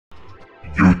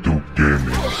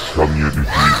Community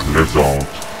présente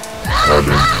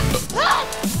Alankyy.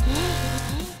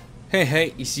 Hey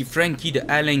hey, ici Frankie de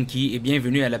Alankyy et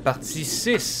bienvenue à la partie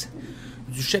 6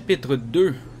 du chapitre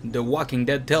 2 de Walking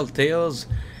Dead Telltales.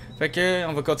 Fait que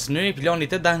on va continuer, puis là on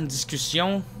était dans une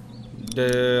discussion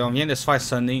de... On vient de se faire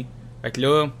sonner. Fait que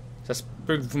là, ça se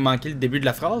peut que vous manquiez le début de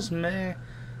la phrase, mais...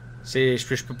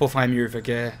 Je peux pas faire mieux, fait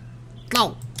que...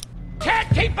 No! Can't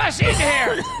keep us in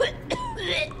here!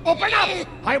 Open up!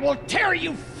 I will tear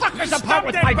you fuckers apart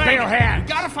with my bare hands!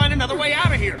 You gotta find another way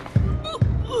out of here!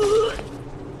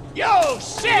 You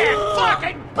sick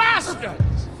fucking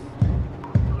bastards!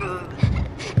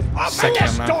 Open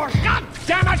this door, god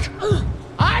damn it!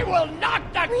 I will knock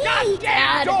the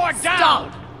goddamn door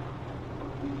down!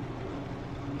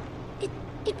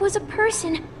 It was a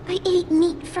person. I ate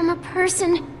meat from a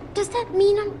person. Does that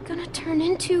mean I'm gonna turn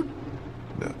into...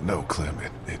 No, Clem,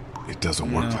 it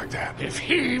doesn't work like that. If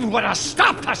he would have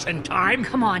stopped us in time!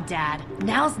 Come on, Dad.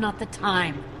 Now's not the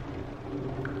time.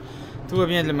 Tout va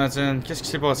bien, le matin. Qu'est-ce qui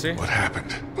s'est passé? What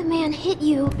happened? The man hit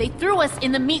you. They threw us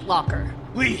in the meat locker.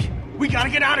 Lee, we gotta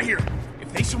get out of here!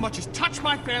 If they so much as touch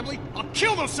my family, I'll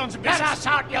kill those sons of bitches! Get us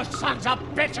out, you sons of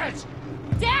bitches!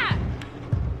 Dad!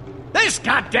 This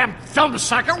goddamn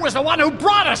thumbsucker was the one who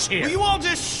brought us here! Will you all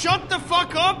just shut the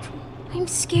fuck up? I'm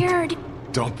scared.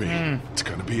 Don't be. It's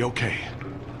gonna be okay.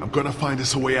 I'm gonna find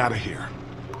us a way out of here.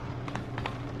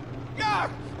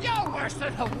 You're worse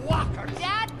than the walkers!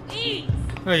 Dad, please!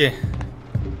 Ok.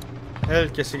 Elle,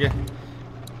 qu'est-ce que...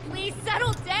 Please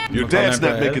settle down! Your dad's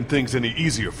not making things any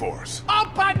easier for us.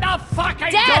 Open the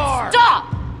fucking Dad, door!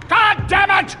 stop! God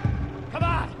damn it! Come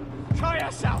on, show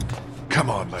yourself! Come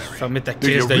on, Larry. Fermez ta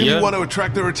Do you crise de really gueule. want to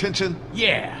attract their attention?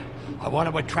 Yeah, I want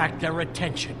to attract their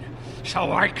attention,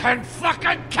 so I can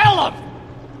fucking kill them!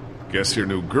 Guess your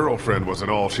new girlfriend wasn't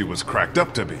all she was cracked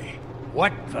up to be.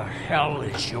 What the hell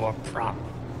is your problem?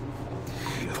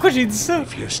 Pourquoi j'ai dit ça?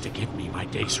 Refused to give me my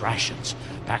day's rations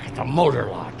back at the motor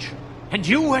lodge. And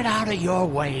you went out of your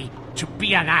way to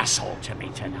be an asshole to me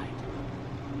tonight.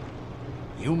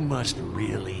 You must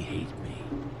really hate me.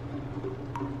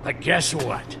 But guess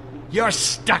what? You're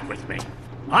stuck with me.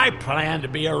 I plan to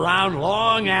be around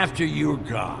long after you're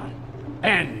gone.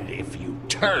 And if you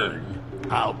turn,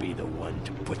 I'll be the one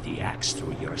to put the axe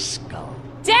through your skull.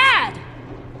 Dad!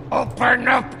 Open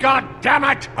up,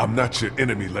 goddammit! I'm not your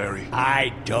enemy, Larry.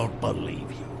 I don't believe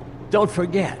you. Don't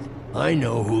forget, I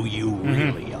know who you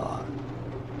really are.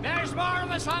 There's more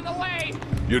of us on the way!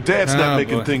 Your dad's not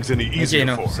making boy. things any easier Ok,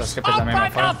 non, for ça us. serait pas la même Open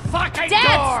affaire. the fucking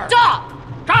Dad, door! stop!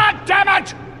 God damn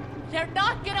it! They're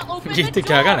not gonna open Il the était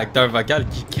door! carré, l'acteur vocal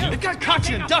qui crie. They got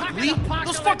Katya and Duck, Lee!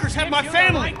 Those fuckers have my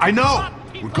family! I know.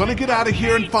 We're gonna get out of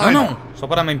here and Non, find non, them. ils sont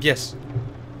pas dans la même pièce.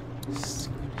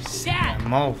 Dad!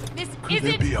 Mauve. This Could there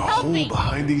isn't be a hole helping!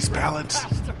 behind these pallets?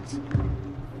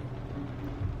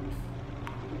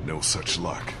 No such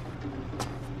luck.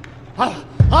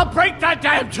 I'll break that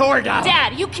damn door down!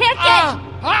 Dad, you can't get...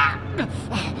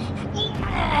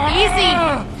 Easy!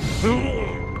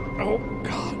 Oh,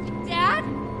 God. Dad?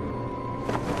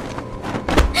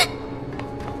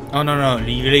 Oh non, non,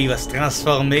 lui, là, il va se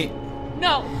transformer.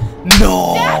 No!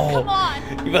 Non! Dad, come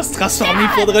on! Il va se transformer, il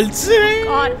Dad! faudra le tuer!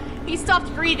 God, he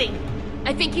stopped breathing.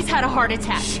 I think he's had a heart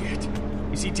attack. Shit.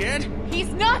 Is he dead? He's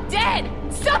not dead!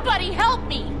 Somebody help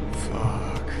me!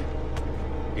 Fuck.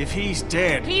 If he's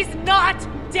dead, He's not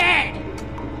dead!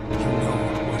 you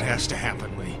know what has to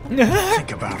happen, Lee.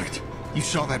 Think about it. You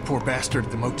saw that poor bastard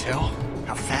at the motel?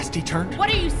 How fast he turned? What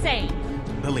are you saying?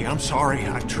 Lily, I'm sorry.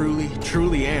 I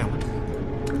truly am.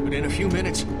 But in a few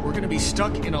minutes, we're gonna be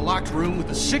stuck in a locked room with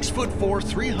a 6'4",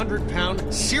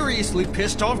 300-pound, seriously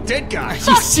pissed off dead guy.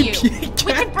 Fuck six you! pieds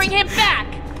We can bring him back!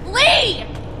 Lee!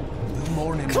 We'll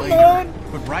mourn him Come later. on.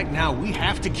 But right now, we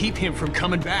have to keep him from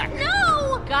coming back.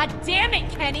 No! God damn it,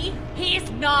 Kenny! He's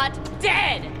not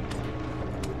dead!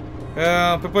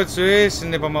 On peut pas le tuer s'il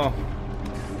n'est pas mort.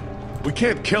 We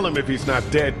can't kill him if he's not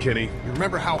dead, Kenny. You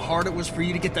remember how hard it was for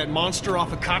you to get that monster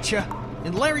off of Katya?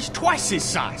 And Larry's twice his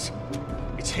size.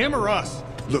 It's him or us.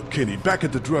 Look, Kenny, back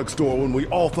at the drugstore when we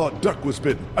all thought Duck was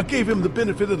bitten, I gave him the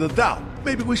benefit of the doubt.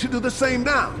 Maybe we should do the same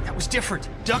now. That was different.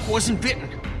 Duck wasn't bitten.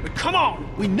 But come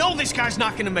on! We know this guy's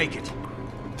not gonna make it.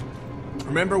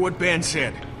 Remember what Ben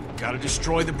said. Gotta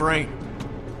destroy the brain.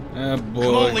 Oh boy.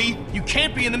 Come on, Lee. You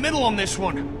can't be in the middle on this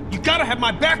one. You gotta have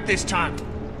my back this time.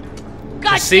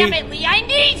 God See? damn it, Lee! I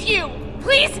need you!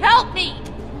 Please help me!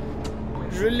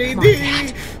 Je l'ai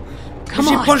dit! Come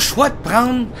J'ai on. pas le choix de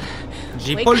prendre.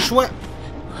 J'ai Wake pas le up. choix.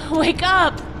 Wake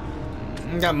up!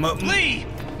 Regarde, Lee!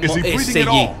 Is he breathing at essayer.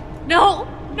 all? No!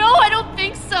 No, I don't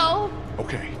think so!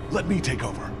 Okay, let me take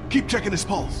over. Keep checking his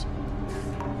pulse.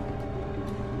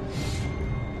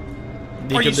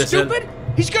 des Are you cubes de sel. stupid?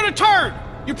 He's gonna turn!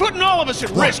 You're putting all of us at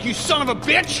risk, you son of a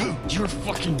bitch! You're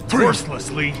fucking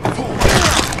worthless, Lee.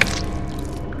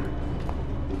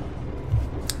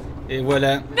 Et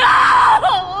voilà.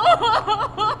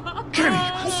 Kenny,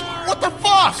 what the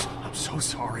fuck? I'm so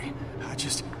sorry.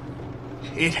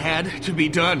 It had to be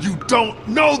done. You don't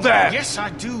know that! Yes, I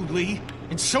do, Lee.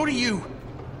 And so do you.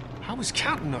 I was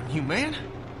counting on you, man.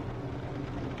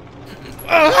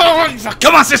 Il va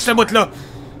recommencer ce bout-là!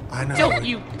 I know. Don't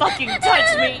you fucking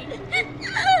touch me!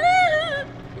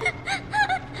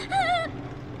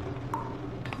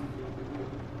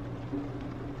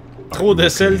 Trop de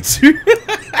sel dessus!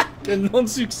 Le nom de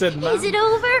succès de Is merde. it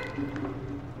over?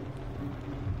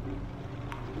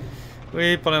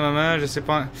 Oui, pour le moment, je sais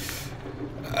pas.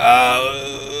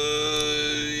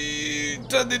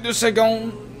 Attendez 2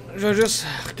 secondes. Je vais juste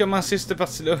recommencer cette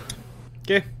partie-là.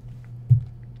 Ok?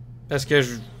 Parce que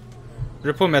je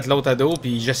veux pas mettre l'autre à dos,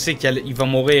 puis je sais qu'il va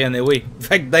mourir anyway.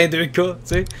 Fait que dans les 2 cas, tu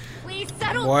sais. Please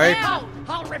settle Ouais. down!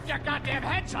 I'll rip your goddamn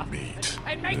heads off Meat.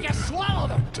 and make you swallow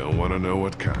them. Don't want to know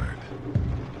what kind.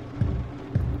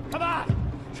 Come on,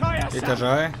 show yourself.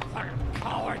 Étagère. Fucking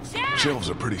cowards. Shelves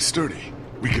are pretty sturdy.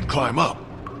 We could climb up.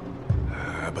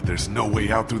 But there's no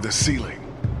way out through the ceiling.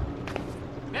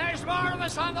 There's more of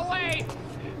us on the way.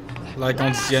 L'air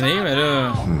conditionné, mais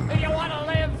là. Do you want to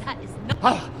live? That is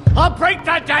not... I'll break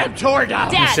that damn door down.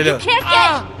 Mais Dad, c'est you là. can't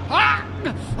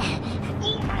get...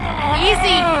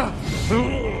 Easy!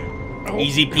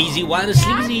 Easy peasy, water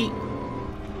sleazy.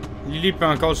 Lily peut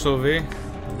encore le sauver.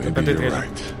 Maybe Peut-être you're raison.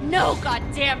 right. No,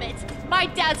 goddammit! My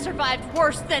dad survived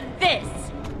worse than this!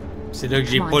 C'est là que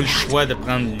j'ai Come on, pas le Dad. choix de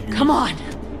prendre lui. Come on!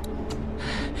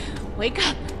 Wake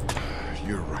up!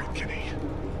 You're right, Kenny.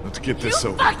 Let's get You this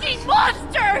over. fucking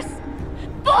monsters!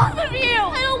 Both of you!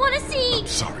 I don't want to see.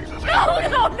 Sorry, Lily.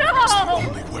 No!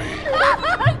 Only way.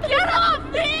 Get off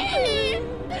me!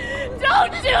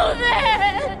 Don't do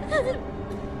this!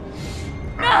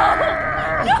 No!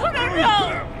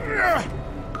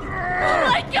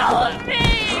 Let go of me!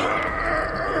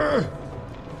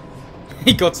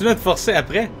 Il continue à te forcer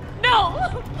après. No!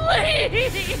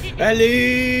 Please!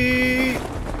 Allez!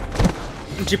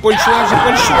 J'ai pas le choix, j'ai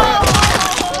pas le choix!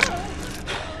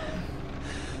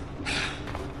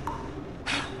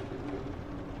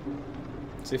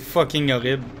 C'est fucking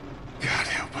horrible. God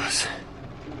help us.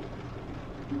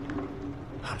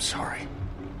 I'm sorry.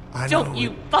 I know Don't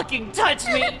you fucking touch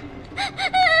me!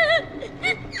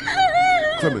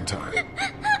 Clementine.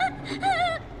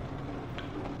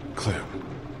 Clem.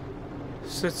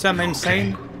 C'est la même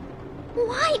scène?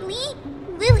 Why, Lee?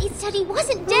 Lily said he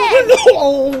wasn't dead.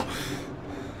 Oh non!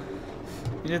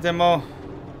 Il était mort.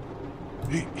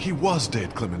 He was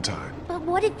dead, Clementine. But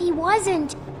what if he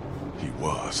wasn't? He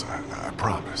was, I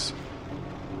promise.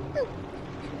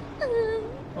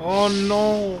 Oh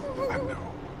non!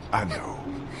 I know.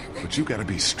 But you gotta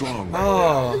be strong right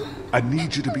Oh! now. I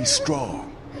need you to be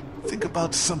strong. Think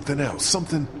about something else,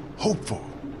 something hopeful.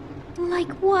 Like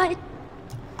what?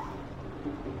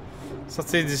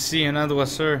 Sortir d'ici, un endroit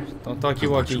sûr. Ton How about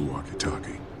your talkie-walkie.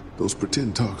 walkie-talkie? Those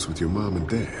pretend talks with your mom and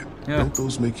dad. Yeah. Don't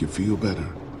those make you feel better?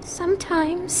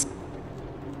 Sometimes.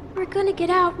 We're gonna get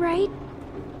out, right?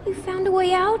 You found a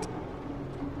way out?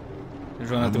 Je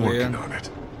vais en I'm trouver working un. on it.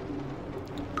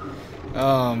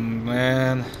 Oh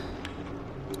man.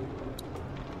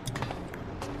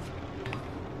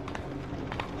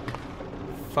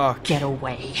 Fuck. Get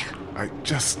away. I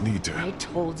just need to... I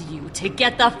told you to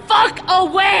get the fuck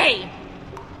away!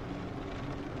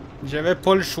 J'avais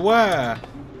pas le choix.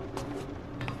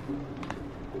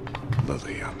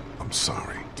 Lily, I'm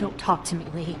sorry. Don't talk to me,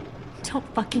 Lee. Don't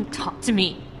fucking talk to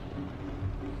me.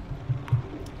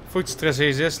 Faut que tu te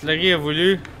ressaisisses. Larry a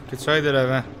voulu que tu ailles de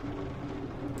l'avant.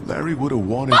 Larry would have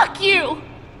wanted... Fuck you!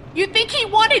 You think he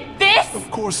wanted this? Of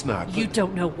course not. You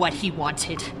don't know what he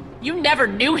wanted. You never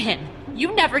knew him.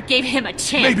 You never gave him a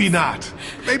chance. Maybe not.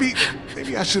 Maybe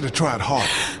I should have tried harder.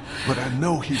 But I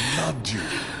know he loved you.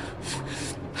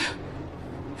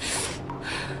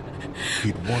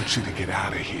 He'd want you to get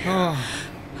out of here. Oh.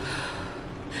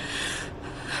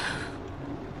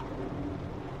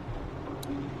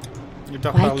 Je vais te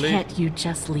Why reparler can't you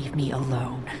just leave me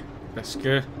alone? parce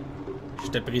que je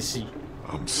t'apprécie.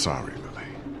 I'm sorry, Lily.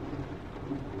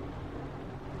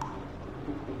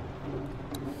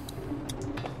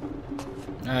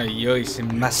 Aïe aïe, c'est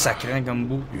massacrant comme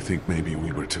bout. You think maybe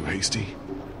we were too hasty?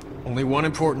 Only one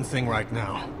important thing right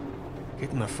now.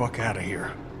 Getting the fuck out of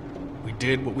here. We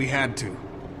did what we had to.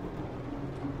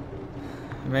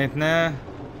 Maintenant,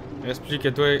 il reste plus que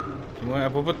toi et moi à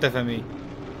propos de ta famille.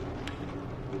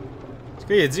 C'est ce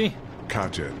qu'il a dit.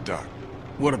 Katja and Duck.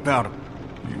 What about him?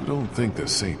 You don't think the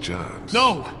St. John's...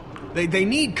 No! They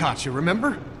need Katya,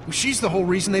 remember? She's the whole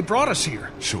reason they brought us here.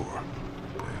 Sure.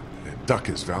 And Duck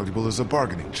is valuable as a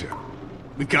bargaining chip.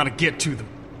 We gotta get to them.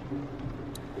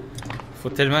 Faut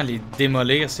tellement les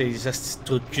démolir, ces astuces de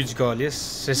trous de cul du calice.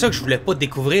 C'est ça que je voulais pas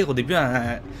découvrir au début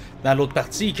dans l'autre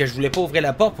partie, que je voulais pas ouvrir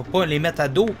la porte pour pas les mettre à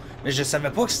dos. Mais je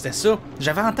savais pas que c'était ça.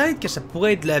 J'avais en tête que ça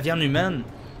pourrait être de la viande humaine.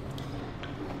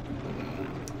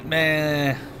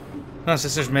 Mais... Non, c'est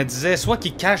ça, je me disais, soit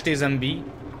qu'ils cachent des zombies,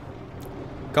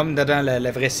 comme dans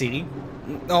la vraie série.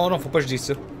 Non, faut pas que je dise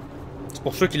ça. C'est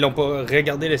pour ceux qui l'ont pas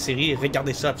regardé la série,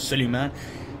 regardez ça absolument.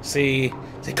 C'est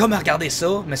comme regarder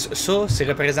ça, mais ça, c'est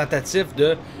représentatif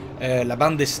de la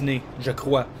bande dessinée, je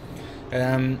crois.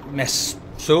 Mais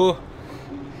ça...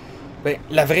 Ben,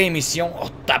 la vraie émission, oh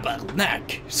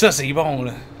tabarnak! Ça, c'est bon,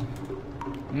 là.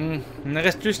 Il ne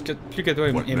reste plus que toi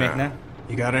et maintenant.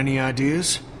 You got any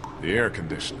ideas? The air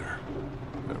conditioner.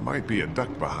 There might be a duck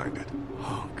behind it.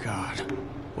 Oh, God.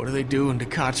 What are they doing to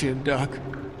Katya and Duck?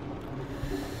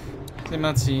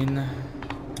 Clémentine.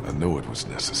 I know it was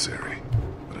necessary,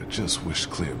 but I just wish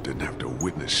Clem didn't have to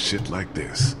witness shit like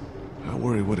this. I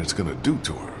worry what it's gonna do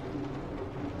to her.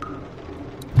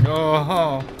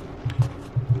 Oh!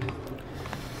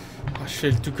 Je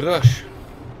fais le tout croche.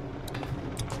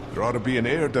 There ought to be an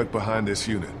air duct behind this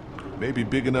unit. Maybe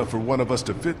big enough for one of us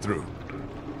to fit through.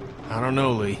 I don't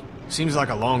know, Lee. Seems like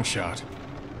a long shot.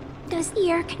 Does the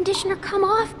air conditioner come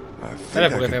off? I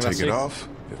think I could take it off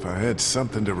if I had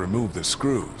something to remove the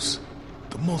screws.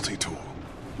 The multi-tool.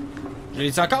 Je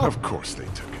l'ai dit encore? Of course they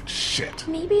took it. Shit.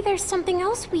 Maybe there's something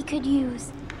else we could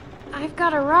use. I've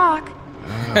got a rock.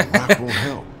 Rock won't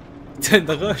help. T'as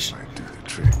une roche. Might do the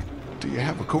trick. Do you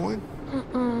have a coin?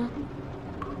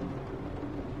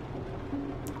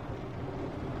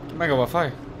 Comment qu'on va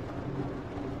faire?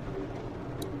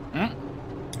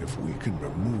 If we can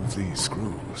remove these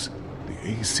screws, the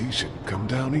AC should come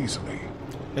down easily.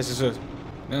 Ben, c'est ça.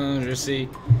 Non, je sais.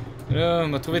 Là, on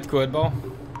m'a trouvé de quoi de bon.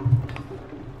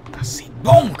 Ah, c'est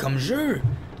bon comme jeu!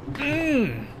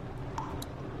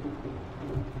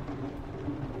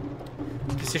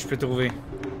 Qu'est-ce que je peux trouver?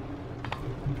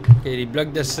 Ok, les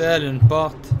blocs de sel, une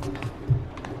porte.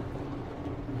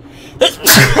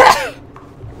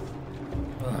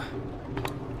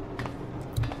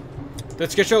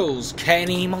 T'as-tu quelque chose?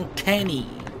 Kenny, mon Kenny.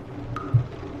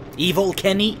 Evil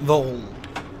Kenny, vol.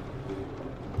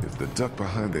 If the duct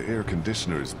behind the air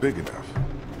conditioner is big enough,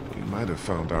 we might have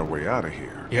found our way out of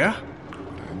here. Yeah?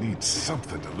 But I need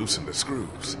something to loosen the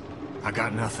screws. I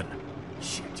got nothing.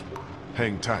 Shit.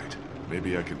 Hang tight.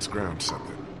 Maybe I can scrounge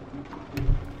something.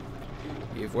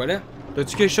 Et voilà.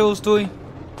 T'as-tu quelque chose, toi?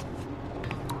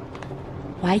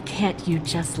 Why can't you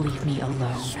just leave me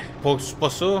alone? C'est pas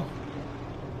ça.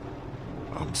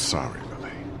 I'm sorry,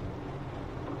 Lily.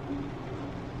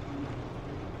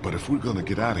 But if we're gonna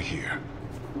get out of here,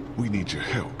 we need your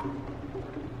help.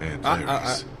 And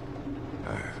Larry's.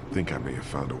 I think I may have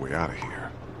found a way out of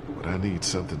here. But I need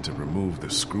something to remove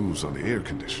the screws on the air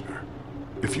conditioner.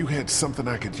 If you had something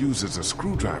I could use as a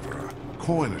screwdriver, a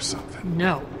coin or something.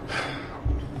 No.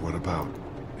 What about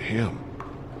him?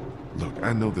 Look,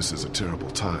 I know this is a terrible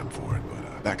time for it,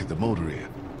 but back at the motor inn,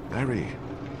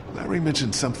 Larry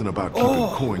mentioned something about keeping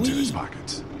coins in his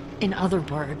pockets. In other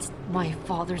words, my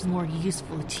father's more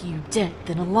useful to you dead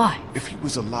than alive. If he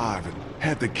was alive and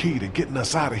had the key to getting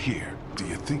us out of here, do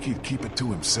you think he'd keep it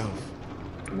to himself?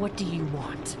 What do you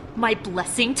want? My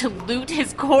blessing to loot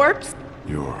his corpse?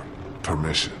 Your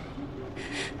permission.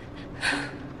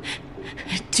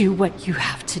 Do what you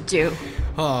have to do.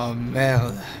 Oh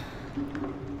merde.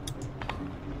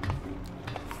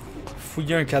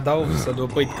 Fouiller un cadavre, ça doit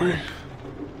pas être cool.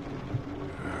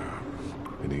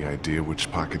 Any idea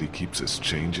which pocket he keeps his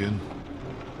change in?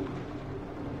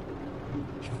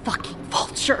 Fucking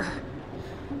vulture.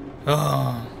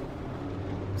 Oh.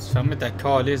 Tu fermes ta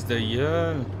calice de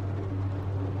gueule.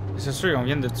 C'est sûr qu'on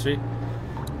vient de tuer.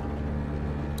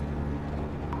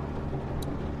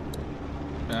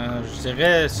 Je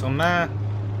dirais sûrement...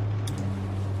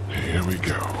 Here we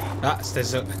go. Ah, c'était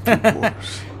ça.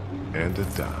 Horse and a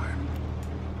dime.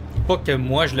 Pas que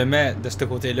moi je le mets de ce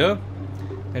côté-là,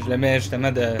 mais je le mets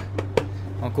justement de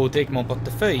mon côté avec mon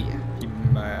portefeuille.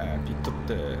 Puis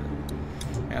toutes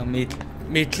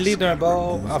mes clés d'un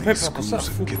bord. Après, pour ça,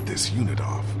 fou. Get this unit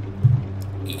off.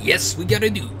 Yes, we gotta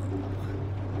do.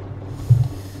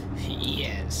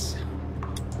 Yes.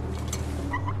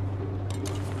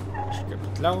 Je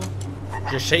capote là.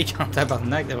 Je shake en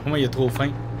tabarnak. D'après moi, il a trop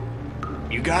faim.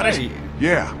 You got it?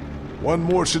 Yeah, one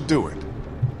more should do it.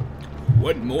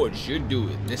 One more should do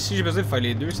it. Mais si j'ai besoin de faire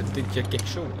les deux, c'est peut-être qu'il y a quelque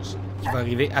chose qui va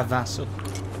arriver avant ça.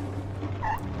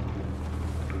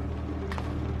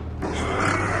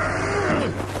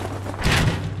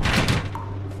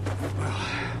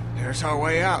 What's our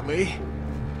way out, Lee?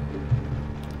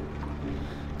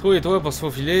 Toi et toi pour se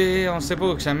faufiler, on sait pas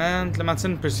où que ça mène.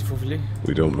 Clémentine peut s'y faufiler.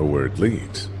 We don't know where it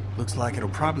leads. Looks like it'll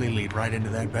probably lead right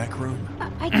into that back room.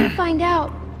 I can find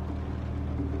out.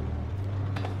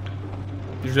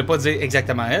 Je voulais pas dire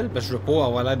exactement elle, parce que je veux pas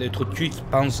avoir l'air de trop de cul qui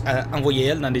pense à envoyer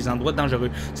elle dans des endroits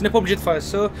dangereux. Tu n'es pas obligé de faire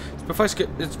ça. Tu peux faire ce que...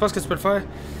 Tu penses que tu peux le faire?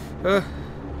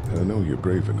 I know you're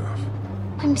brave enough.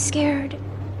 I'm scared.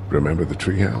 Remember the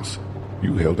treehouse?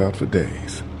 You held out for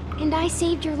days. And I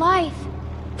saved your life.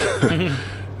 Yeah,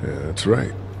 that's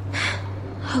right.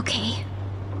 Okay.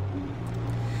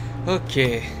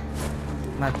 Ok.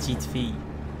 Ma petite fille.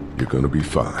 You're gonna be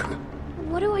fine.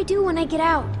 What do I do when I get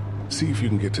out? See if you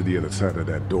can get to the other side of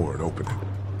that door and open it.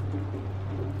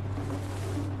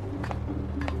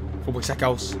 Faut pas que ça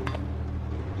casse.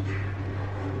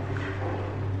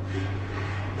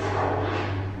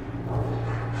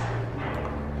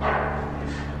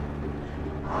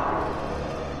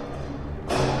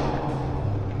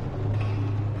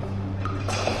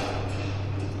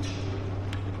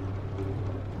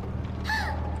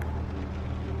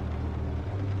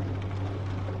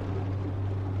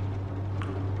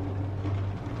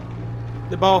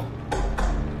 C'est bon.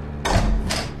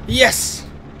 Yes!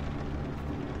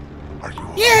 Are you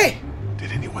all Yeah! right?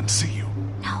 Did anyone see you?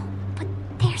 No, but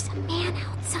there's a man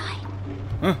outside.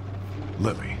 Huh?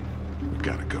 Lily, we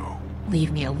gotta go.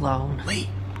 Leave me alone. Lee,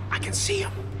 I can see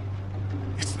him.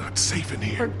 It's not safe in For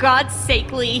here. God's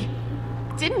sake, Lee.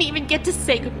 Didn't even get to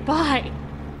say goodbye.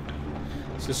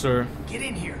 C'est sûr. Get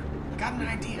in here. I got an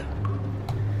idea.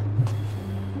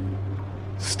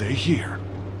 Stay here.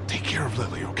 Take care of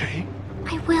Lily, okay?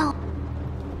 I will.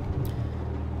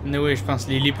 Mais oui, je pense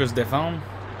que Lily peut se défendre.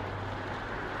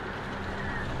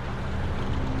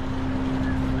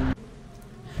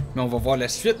 Mais on va voir la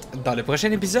suite dans le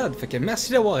prochain épisode. Fait que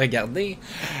merci d'avoir regardé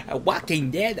Walking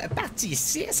Dead partie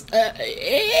 6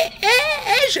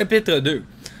 chapitre 2.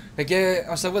 Fait que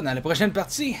on se revoit dans la prochaine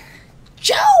partie.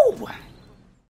 Ciao!